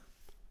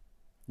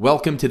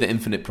Welcome to the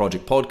Infinite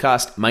Project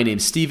podcast. My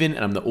name's Stephen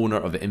and I'm the owner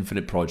of the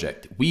Infinite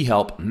Project. We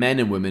help men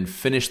and women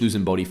finish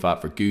losing body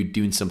fat for good,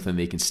 doing something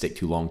they can stick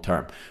to long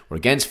term. We're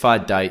against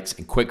fad diets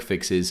and quick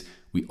fixes.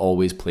 We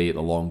always play the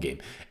long game.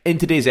 In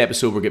today's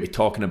episode, we're going to be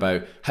talking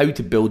about how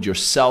to build your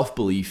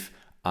self-belief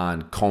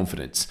and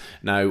confidence.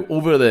 Now,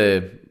 over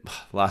the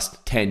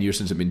last 10 years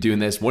since I've been doing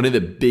this, one of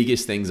the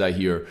biggest things I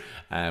hear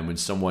when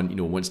someone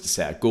wants to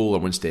set a goal or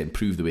wants to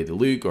improve the way they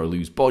look or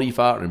lose body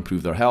fat or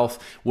improve their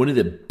health, one of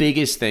the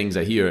biggest things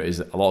I hear is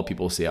a lot of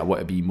people say, I want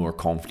to be more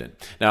confident.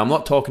 Now, I'm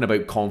not talking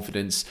about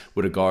confidence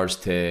with regards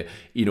to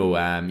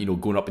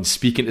going up and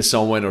speaking to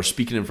someone or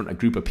speaking in front of a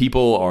group of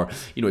people, or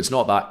it's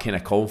not that kind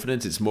of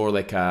confidence. It's more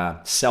like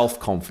a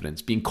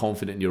self-confidence, being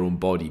confident in your own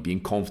body,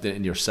 being confident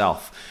in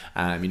yourself,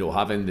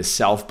 having the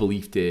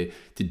self-belief to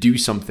do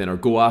something or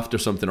go after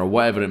something or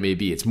whatever it may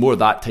be. It's more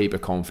that type of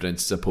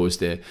confidence as opposed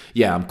to,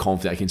 I'm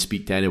confident I can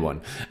speak to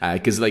anyone.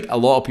 Because a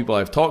lot of people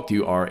I've talked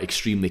to are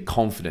extremely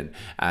confident.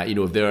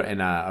 If they're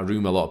in a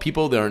room, a lot of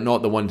people, they're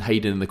not the one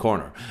hiding in the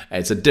corner.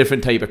 It's a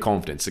different type of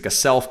confidence, like a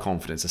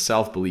self-confidence, a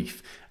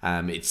self-belief.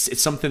 It's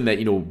something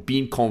that,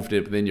 being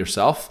confident within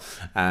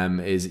yourself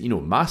is,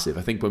 massive.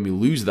 I think when we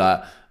lose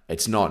that,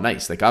 it's not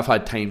nice. Like I've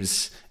had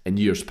times in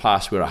years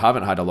past where I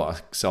haven't had a lot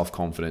of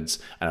self-confidence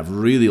and I've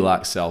really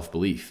lacked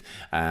self-belief.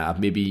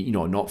 I've maybe,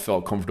 not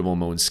felt comfortable in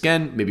my own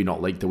skin, maybe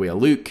not liked the way I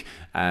look.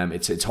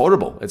 It's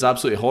horrible. It's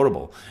absolutely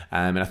horrible.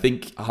 And I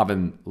think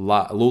having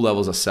low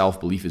levels of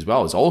self-belief as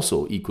well is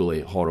also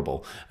equally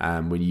horrible.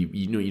 When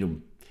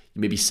you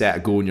maybe set a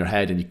goal in your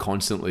head and you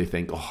constantly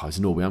think, there's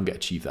no way I'm going to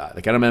achieve that.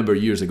 Like I remember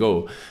years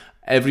ago,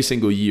 every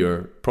single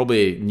year,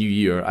 probably New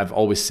Year, I've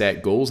always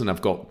set goals and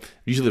I've got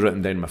usually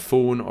written down on my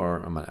phone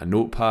or on a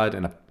notepad,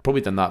 and I've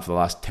probably done that for the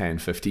last 10,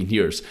 15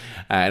 years.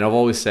 And I've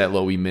always set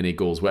little wee mini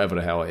goals, whatever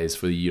the hell it is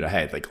for the year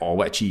ahead. Like, I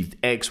achieved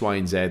X, Y,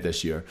 and Z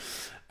this year.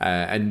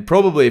 And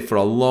probably for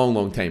a long,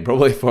 long time,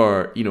 probably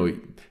for,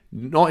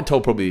 not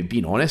until probably,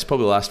 being honest,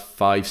 probably the last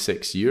 5,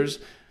 6 years.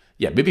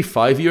 Yeah, maybe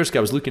 5 years. 'Cause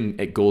I was looking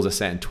at goals I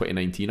set in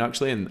 2019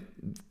 actually, and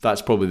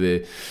that's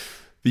probably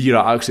the year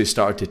I actually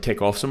started to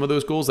tick off some of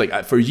those goals.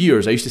 Like for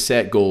years, I used to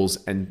set goals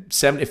and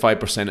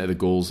 75% of the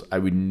goals I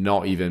would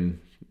not even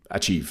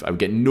achieve. I would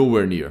get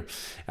nowhere near.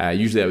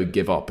 Usually I would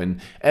give up.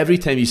 And every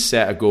time you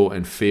set a goal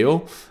and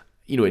fail,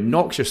 it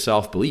knocks your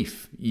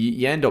self-belief.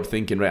 You end up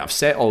thinking, right, I've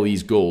set all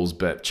these goals,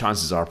 but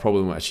chances are I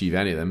probably won't achieve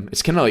any of them.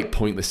 It's kind of like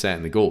pointless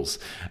setting the goals.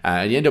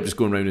 And you end up just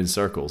going around in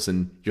circles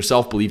and your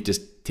self-belief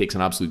just takes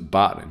an absolute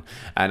battering.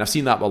 And I've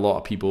seen that with a lot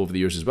of people over the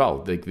years as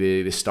well. Like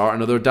they start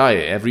another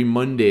diet. Every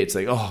Monday it's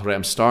like,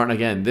 I'm starting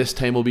again. This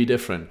time will be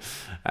different.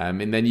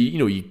 And then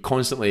you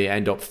constantly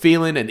end up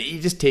failing, and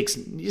it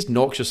just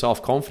knocks your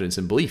self-confidence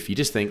and belief. You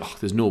just think,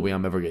 there's no way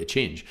I'm ever going to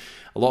change.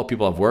 A lot of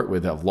people I've worked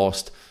with have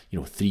lost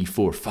 3,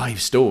 4,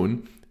 5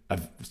 stone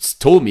have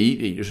told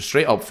me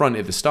straight up front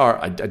at the start,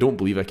 I don't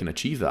believe I can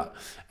achieve that.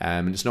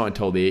 And it's not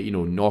until they,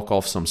 knock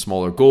off some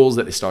smaller goals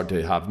that they start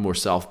to have more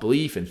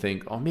self-belief and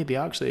think, maybe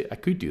actually I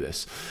could do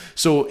this.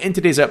 So in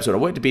today's episode, I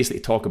wanted to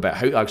basically talk about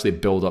how to actually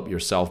build up your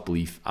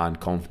self-belief and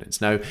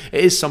confidence. Now, it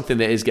is something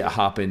that is going to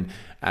happen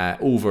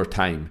over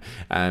time.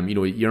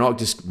 You're not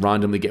just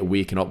randomly get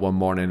waking up one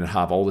morning and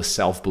have all the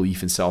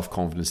self-belief and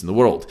self-confidence in the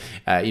world.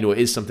 It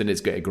is something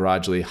that's going to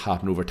gradually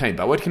happen over time.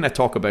 But I want to kind of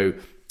talk about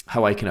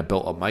how I kind of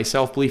built up my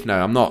self-belief.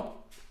 Now, I'm not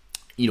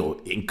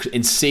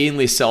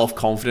insanely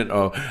self-confident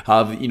or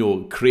have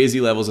crazy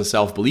levels of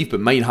self-belief, but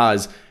mine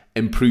has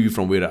improved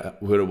from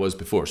where it was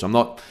before. So I'm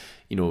not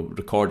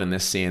recording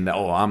this saying that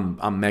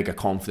I'm mega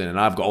confident and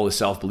I've got all the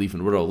self-belief in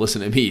the world,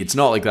 listen to me. It's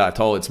not like that at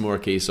all. It's more a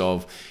case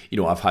of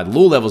I've had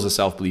low levels of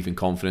self-belief and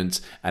confidence,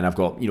 and I've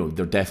got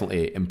they're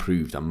definitely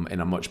improved. I'm in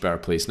a much better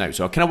place now.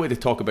 So I kind of want to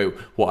talk about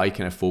what I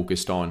kind of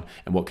focused on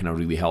and what kind of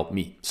really helped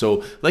me.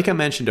 So like I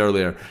mentioned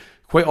earlier,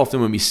 quite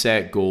often when we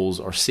set goals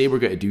or say we're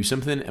going to do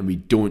something and we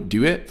don't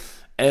do it,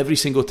 every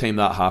single time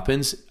that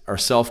happens, our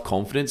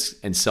self-confidence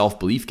and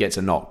self-belief gets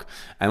a knock.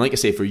 And like I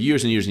say, for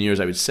years and years and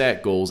years, I would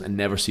set goals and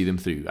never see them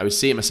through. I would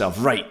say to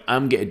myself, right,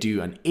 I'm going to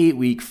do an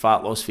 8-week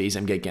fat loss phase.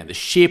 I'm going to get in the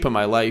shape of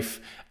my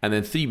life. And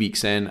then 3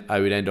 weeks in,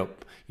 I would end up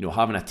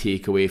having a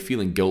takeaway,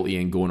 feeling guilty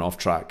and going off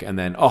track. And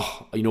then,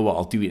 you know what,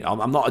 I'll do it.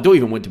 I don't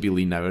even want to be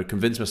lean now. I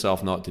convince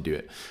myself not to do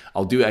it.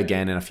 I'll do it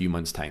again in a few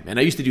months' time. And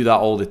I used to do that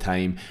all the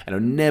time, and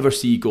I'd never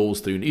see goals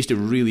through. And it used to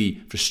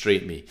really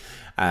frustrate me.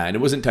 And it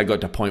wasn't until I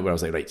got to a point where I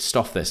was like, right,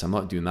 stuff this. I'm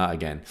not doing that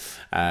again.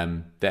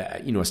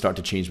 That I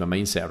started to change my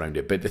mindset around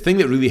it. But the thing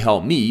that really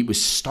helped me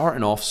was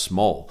starting off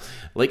small.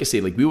 Like I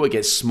say, we want to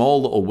get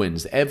small little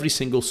wins. Every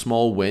single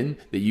small win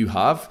that you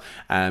have,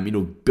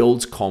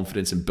 builds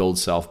confidence and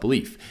builds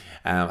self-belief.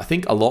 I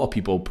think a lot of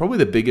people, probably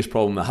the biggest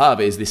problem they have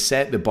is they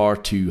set the bar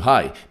too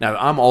high. Now,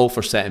 I'm all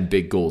for setting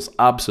big goals,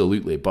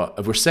 absolutely. But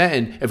if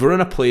we're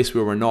in a place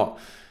where we're not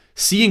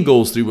seeing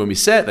goals through when we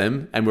set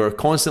them and we're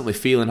constantly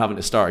failing, having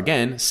to start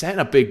again, setting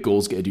a big goal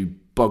is going to do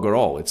bugger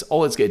all. It's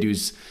going to do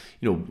is,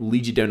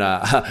 lead you down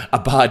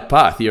a bad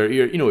path.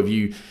 If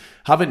you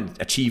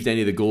haven't achieved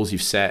any of the goals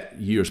you've set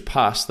years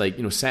past, like,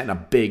 setting a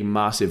big,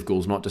 massive goal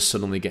is not just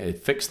suddenly get to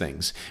fix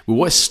things. We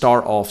want to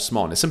start off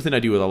small. And it's something I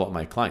do with a lot of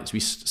my clients. We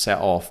set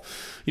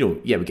off,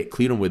 we get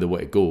clear on where they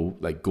want to go,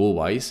 like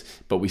goal-wise,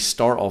 but we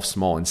start off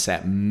small and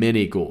set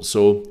mini goals.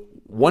 So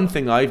one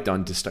thing I've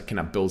done to start kind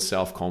of build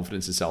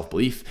self-confidence and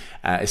self-belief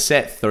is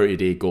set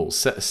 30-day goals,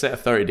 set a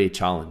 30-day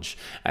challenge,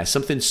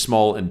 something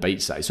small and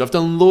bite-sized. So I've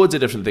done loads of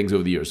different things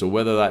over the years. So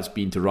whether that's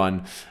been to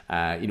run,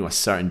 a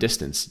certain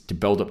distance, to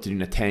build up to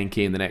doing a 10K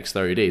in the next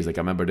 30 days. Like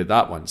I remember I did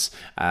that once.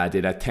 I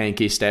did a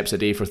 10K steps a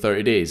day for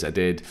 30 days. I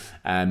did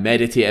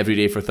meditate every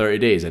day for 30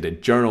 days. I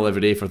did journal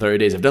every day for 30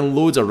 days. I've done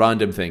loads of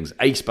random things,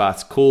 ice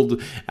baths,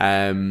 cold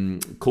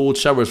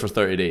showers for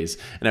 30 days.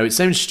 And now it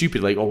sounds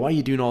stupid, like, why are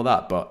you doing all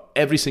that? But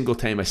every single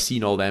time I've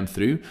seen all them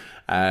through,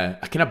 I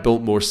kind of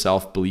built more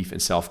self-belief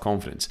and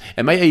self-confidence.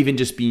 It might have even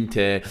just been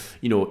to,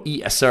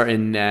 eat a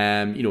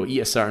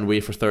certain way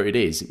for 30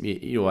 days.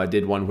 I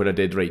did one where I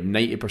did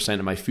 90%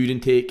 of my food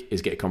intake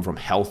is going to come from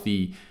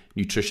healthy,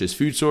 nutritious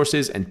food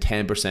sources, and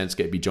 10% is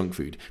going to be junk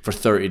food for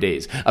 30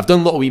 days. I've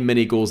done little wee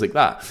mini goals like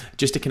that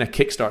just to kind of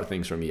kickstart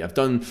things for me. I've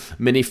done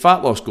mini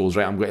fat loss goals,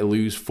 I'm going to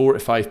lose 4 to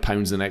 5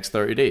 pounds in the next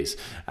 30 days.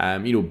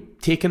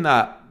 Taking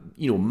that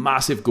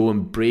massive goal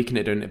and breaking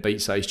it down into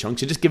bite-sized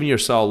chunks and just giving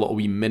yourself little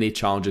wee mini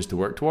challenges to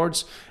work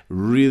towards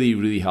really,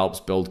 really helps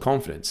build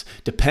confidence.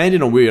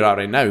 Depending on where you're at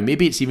right now,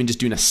 maybe it's even just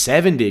doing a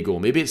 7-day goal.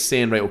 Maybe it's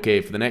saying,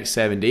 for the next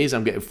 7 days,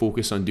 I'm going to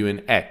focus on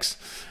doing X.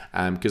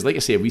 Because like I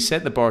say, if we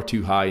set the bar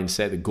too high and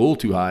set the goal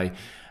too high,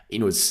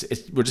 we're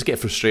just getting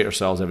frustrated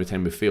ourselves every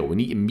time we fail. We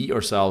need to meet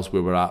ourselves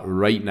where we're at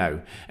right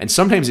now. And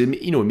sometimes,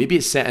 maybe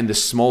it's setting the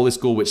smallest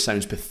goal, which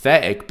sounds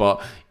pathetic,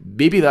 but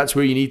maybe that's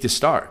where you need to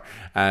start.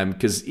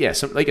 Because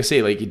like I say,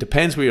 it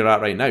depends where you're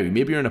at right now.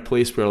 Maybe you're in a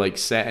place where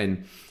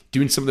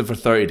doing something for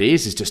 30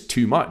 days is just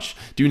too much.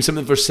 Doing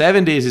something for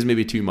 7 days is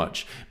maybe too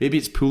much. Maybe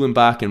it's pulling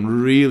back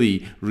and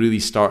really, really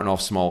starting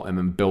off small and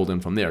then building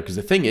from there. Because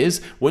the thing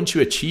is, once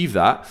you achieve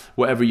that,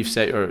 whatever you've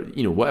set, or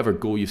whatever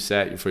goal you've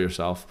set for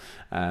yourself,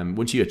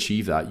 once you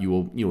achieve that, you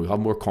will have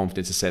more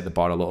confidence to set the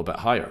bar a little bit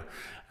higher.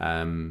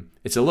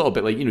 It's a little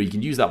bit like, you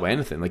can use that with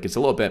anything. Like it's a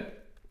little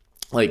bit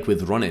like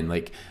with running.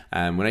 Like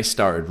when I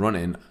started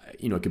running,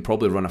 I could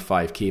probably run a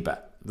 5K,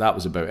 but that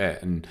was about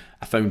it. And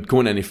I found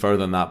going any further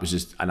than that was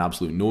just an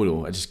absolute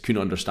no-no. I just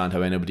couldn't understand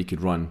how anybody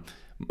could run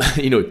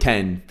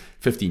 10,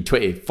 15,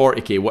 20,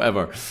 40K,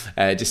 whatever.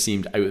 It just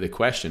seemed out of the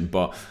question.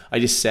 But I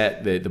just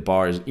set the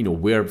bars,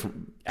 where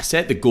I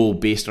set the goal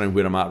based around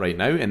where I'm at right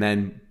now, and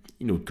then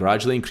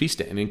gradually increased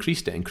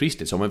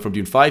it. So I went from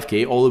doing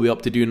 5K all the way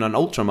up to doing an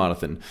ultra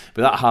marathon.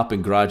 But that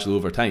happened gradually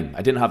over time.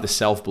 I didn't have the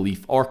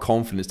self-belief or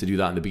confidence to do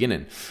that in the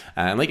beginning.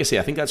 And like I say,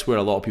 I think that's where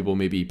a lot of people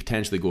maybe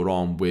potentially go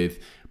wrong with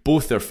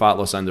both their fat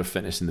loss and their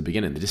fitness in the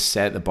beginning. They just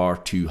set the bar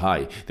too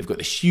high. They've got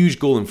this huge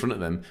goal in front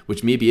of them,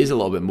 which maybe is a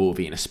little bit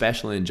motivating,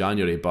 especially in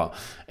January, but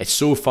it's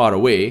so far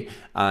away.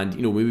 And,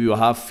 maybe we'll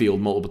have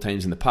failed multiple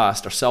times in the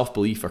past. Our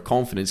self-belief, our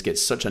confidence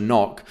gets such a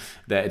knock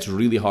that it's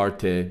really hard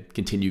to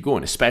continue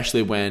going,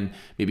 especially when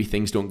maybe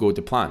things don't go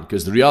to plan.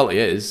 Because the reality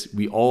is,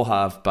 we all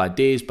have bad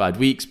days, bad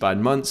weeks, bad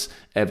months.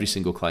 Every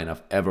single client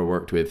I've ever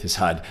worked with has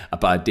had a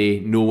bad day.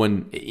 No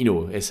one,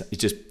 it's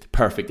just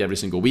perfect every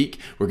single week.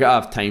 We're going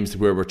to have times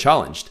where we're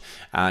challenged,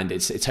 and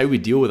it's how we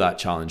deal with that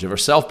challenge. If our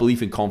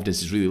self-belief and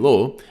confidence is really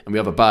low and we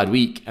have a bad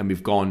week and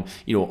we've gone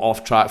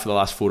off track for the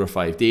last 4 or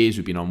 5 days,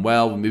 we've been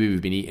unwell, maybe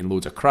we've been eating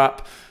loads of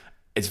crap,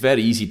 it's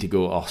very easy to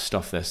go,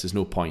 stuff this, there's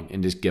no point,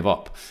 and just give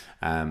up.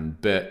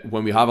 But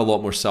when we have a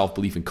lot more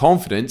self-belief and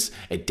confidence,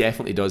 it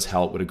definitely does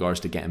help with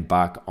regards to getting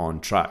back on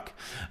track.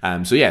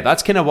 So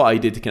that's kind of what I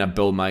did to kind of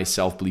build my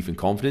self-belief and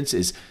confidence,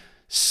 is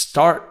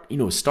start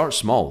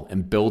small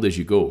and build as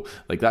you go.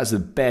 Like that's the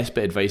best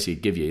bit of advice I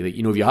could give you. Like,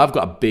 if you have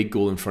got a big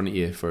goal in front of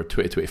you for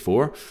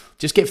 2024,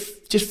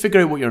 just figure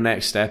out what your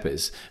next step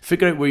is.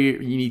 Figure out where you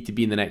need to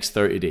be in the next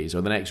 30 days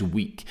or the next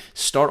week.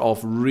 Start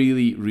off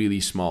really, really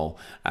small.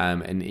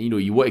 And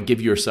you want to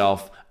give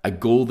yourself a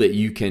goal that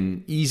you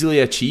can easily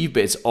achieve,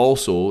 but it's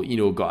also,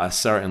 got a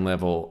certain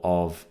level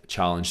of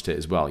challenge to it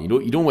as well. You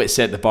don't want to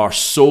set the bar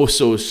so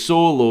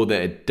low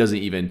that it doesn't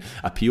even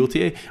appeal to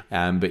you.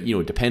 But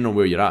depending on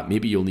where you're at,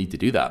 maybe you'll need to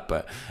do that.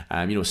 But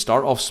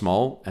start off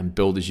small and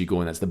build as you go,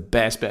 and that's the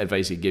best bit of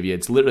advice I give you.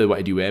 It's literally what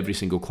I do with every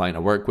single client I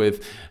work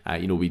with.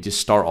 We just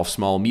start off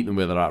small, meet them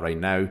where they're at right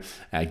now,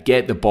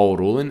 get the ball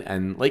rolling.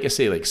 And like I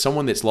say, like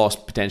someone that's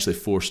lost potentially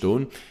 4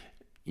 stone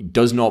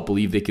does not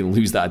believe they can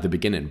lose that at the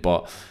beginning,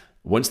 but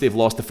once they've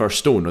lost the first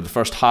stone or the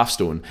first half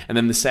stone, and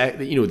then the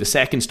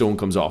second stone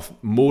comes off,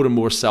 more and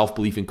more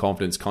self-belief and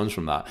confidence comes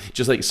from that.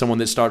 Just like someone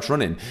that starts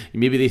running,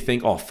 maybe they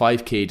think,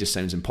 5K just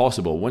sounds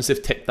impossible. Once they've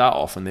ticked that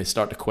off and they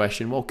start to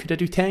question, well, could I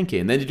do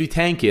 10K? And then they do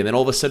 10K, and then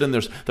all of a sudden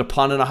they're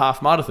planning a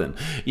half marathon.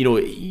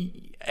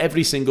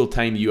 Every single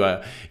time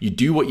you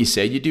do what you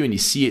said you do and you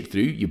see it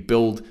through, you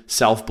build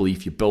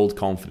self-belief, you build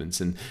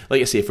confidence. And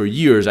like I say, for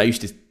years I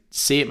used to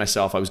say it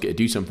myself, I was going to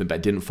do something, but I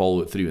didn't follow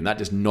it through, and that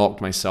just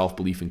knocked my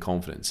self-belief and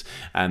confidence.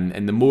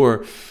 And the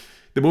more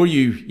the more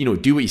you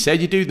do what you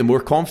said you do, the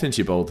more confidence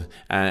you build,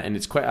 and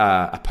it's quite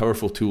a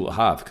powerful tool to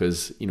have,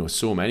 because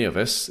so many of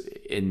us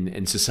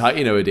in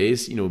society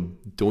nowadays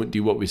don't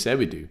do what we said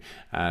we do,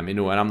 and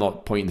I'm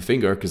not pointing the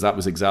finger, because that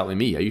was exactly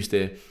me. I used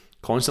to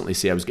constantly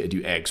say I was going to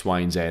do X,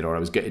 Y, and Z, or I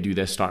was going to do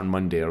this starting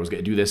Monday, or I was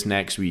going to do this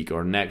next week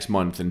or next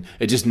month, and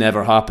it just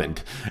never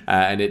happened.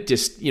 And it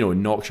just,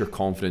 knocks your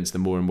confidence the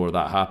more and more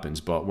that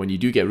happens. But when you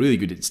do get really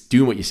good at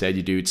doing what you said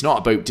you do, it's not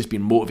about just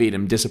being motivated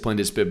and disciplined,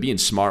 it's about being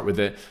smart with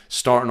it,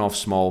 starting off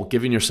small,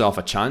 giving yourself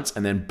a chance,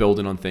 and then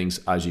building on things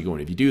as you go.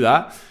 And if you do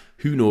that,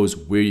 who knows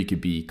where you could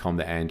be come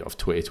the end of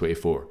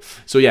 2024.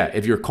 So yeah,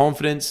 if your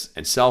confidence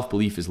and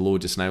self-belief is low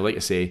just now, like I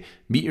say,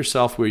 meet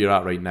yourself where you're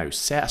at right now.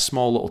 Set a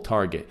small little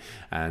target.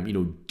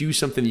 Do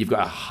something that you've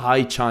got a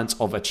high chance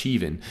of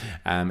achieving,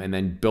 and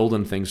then build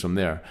on things from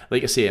there.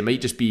 Like I say, it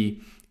might just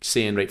be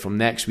saying, right, from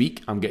next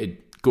week, I'm going to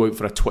go out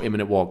for a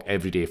 20-minute walk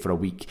every day for a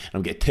week, and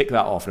I'm going to tick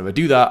that off. And if I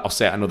do that, I'll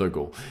set another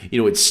goal.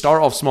 It's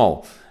start off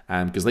small.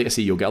 Because like I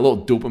say, you'll get a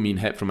little dopamine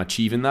hit from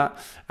achieving that,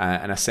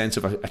 and a sense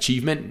of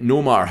achievement,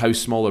 no matter how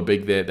small or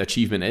big the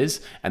achievement is,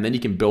 and then you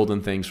can build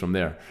on things from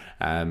there.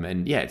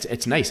 And yeah,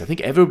 it's nice. I think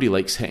everybody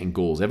likes hitting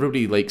goals.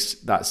 Everybody likes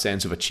that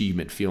sense of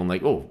achievement, feeling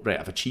like, oh, right,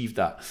 I've achieved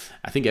that.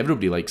 I think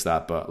everybody likes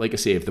that. But like I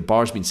say, if the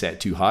bar's been set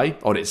too high,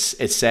 or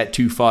it's set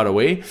too far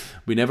away,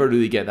 we never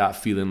really get that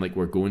feeling like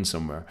we're going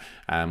somewhere.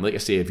 Like I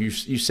say, if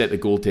you set the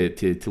goal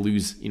to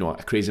lose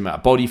a crazy amount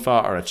of body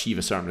fat or achieve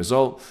a certain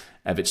result,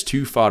 if it's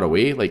too far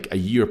away, like a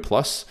year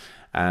plus,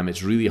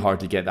 it's really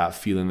hard to get that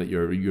feeling that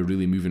you're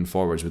really moving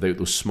forwards without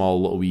those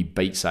small little wee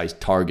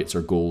bite-sized targets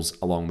or goals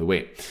along the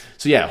way.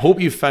 So yeah,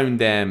 hope you've found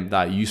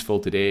that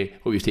useful today.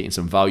 Hope you've taken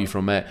some value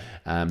from it.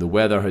 The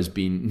weather has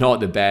been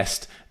not the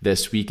best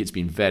this week. It's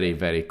been very,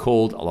 very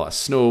cold, a lot of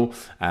snow,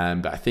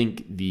 but I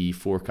think the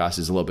forecast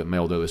is a little bit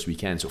milder this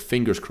weekend. So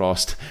fingers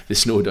crossed the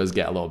snow does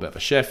get a little bit of a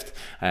shift.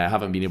 I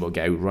haven't been able to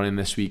get out running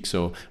this week,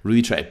 so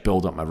really try to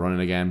build up my running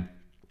again.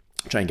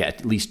 Try and get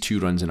at least 2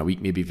 runs in a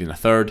week, maybe even a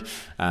third.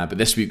 But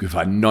this week we've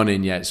had none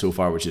in yet so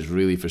far, which is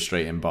really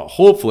frustrating. But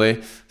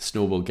hopefully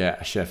snow will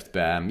get a shift.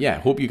 But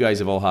hope you guys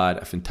have all had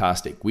a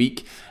fantastic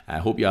week. I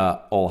hope you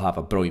all have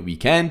a brilliant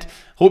weekend.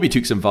 Hope you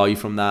took some value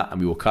from that, and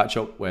we will catch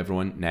up with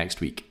everyone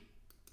next week.